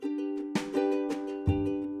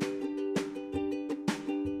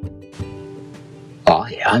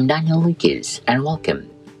Hi, I'm Daniel Lucas, and welcome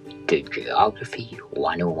to Geography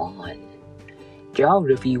 101.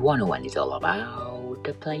 Geography 101 is all about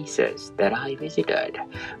the places that I visited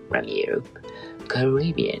from Europe,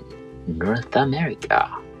 Caribbean, North America,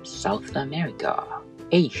 South America,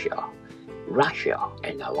 Asia, Russia,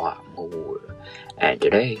 and a lot more. And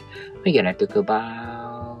today, we're gonna talk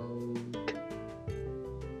about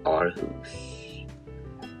Aarhus.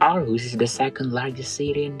 Aarhus is the second largest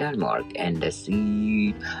city in Denmark and the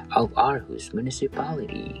seat of Aarhus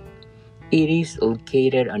Municipality. It is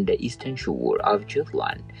located on the eastern shore of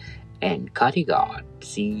Jutland and Kattegat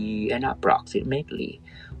Sea and approximately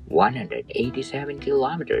 187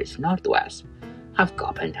 kilometers northwest of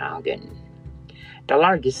Copenhagen. The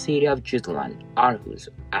largest city of Jutland, Aarhus,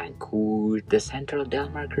 anchors the central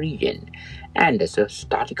Denmark region and the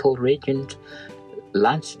statistical region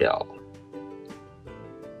Landsdal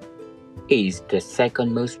is the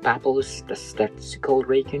second most populous statistical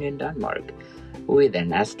region in Denmark, with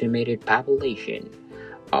an estimated population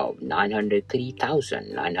of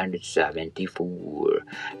 903,974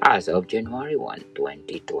 as of January 1,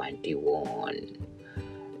 2021.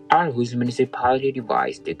 Aarhus municipality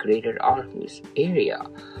divides the greater Aarhus area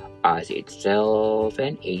as itself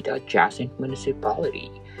and 8 adjacent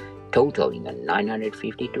municipalities, totaling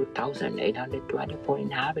 952,824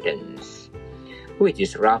 inhabitants, which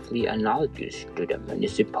is roughly analogous to the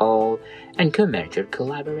municipal and commercial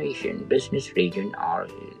collaboration business region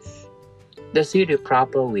Aarhus. The city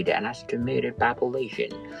proper, with an estimated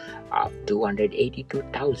population of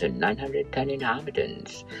 282,910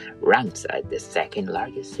 inhabitants, ranks as the second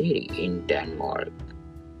largest city in Denmark.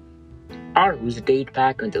 Aarhus dates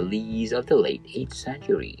back on the lees of the late 8th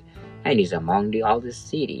century and is among the oldest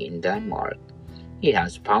cities in Denmark. It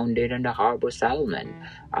was founded on the harbor settlement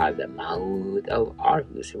at the mouth of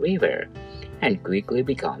Aarhus River and quickly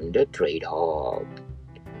became the trade hub.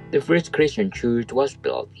 The first Christian church was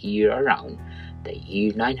built here around the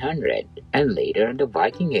year 900, and later in the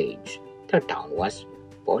Viking Age, the town was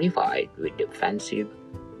fortified with defensive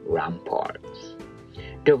ramparts.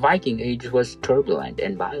 The Viking Age was turbulent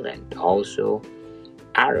and violent, also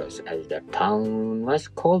Aarhus, as the town was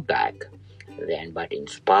called back then, but in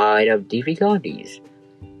spite of difficulties,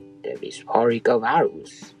 the bishopric of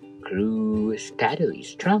Aarhus grew steadily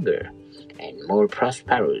stronger and more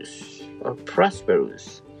prosperous,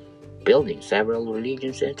 building several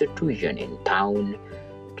religious institutions in town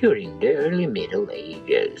during the early Middle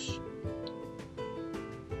Ages.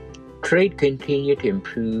 Trade continued to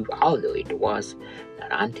improve, although it was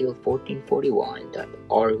not until 1441 that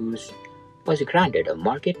Aarhus was granted a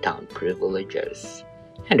market town privileges,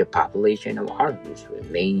 and the population of Aarhus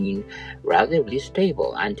remained relatively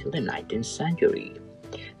stable until the 19th century.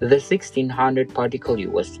 The 1600s particularly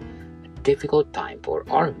was a difficult time for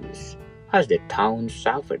Aarhus, as the town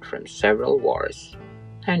suffered from several wars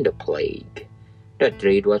and the plague. The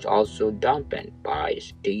trade was also dampened by the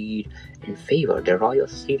state in favor of the royal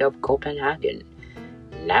seat of Copenhagen.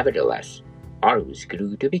 Nevertheless, Aarhus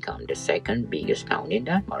grew to become the second biggest town in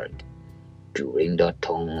Denmark during that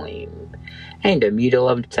time. In the middle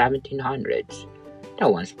of the 1700s, the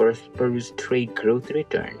once prosperous trade growth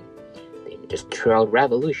returned. The Industrial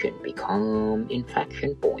Revolution became an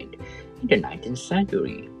inflection point in the 19th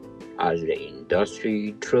century, as the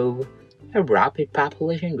industry drove a rapid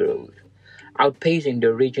population growth, outpacing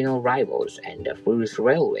the regional rivals, and the first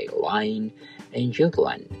railway line in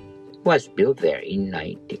Jutland was built there in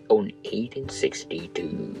 1862.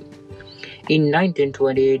 In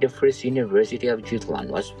 1928, the first University of Jutland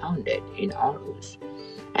was founded in Aarhus,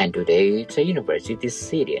 and today it's a university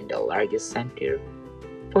city and the largest center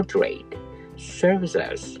for trade,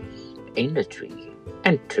 services, industry,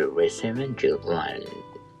 and tourism in Jutland.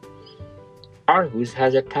 Aarhus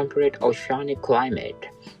has a temperate oceanic climate,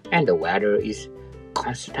 and the weather is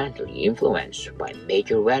constantly influenced by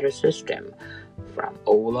major weather systems from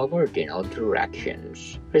all over general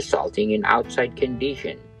directions, resulting in outside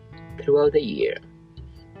conditions throughout the year.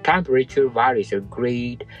 Temperature varies a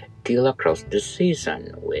great deal across the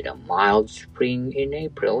season, with a mild spring in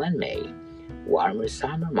April and May, warmer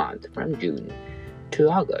summer months from June to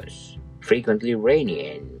August, frequently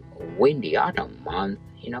rainy and windy autumn months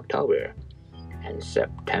in October, and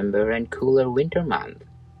September and cooler winter months.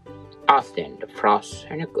 Often the frost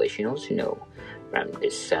and occasional snow from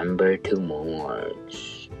December to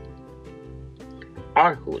March.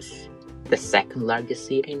 Aarhus, the second largest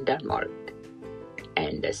city in Denmark,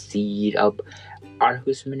 and the seat of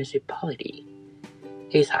Aarhus Municipality,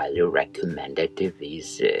 is highly recommended to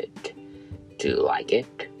visit. To like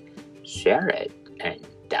it, share it, and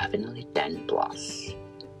definitely 10 plus.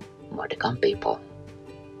 More to come, people.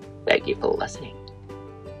 Thank you for listening.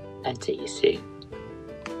 and see you soon.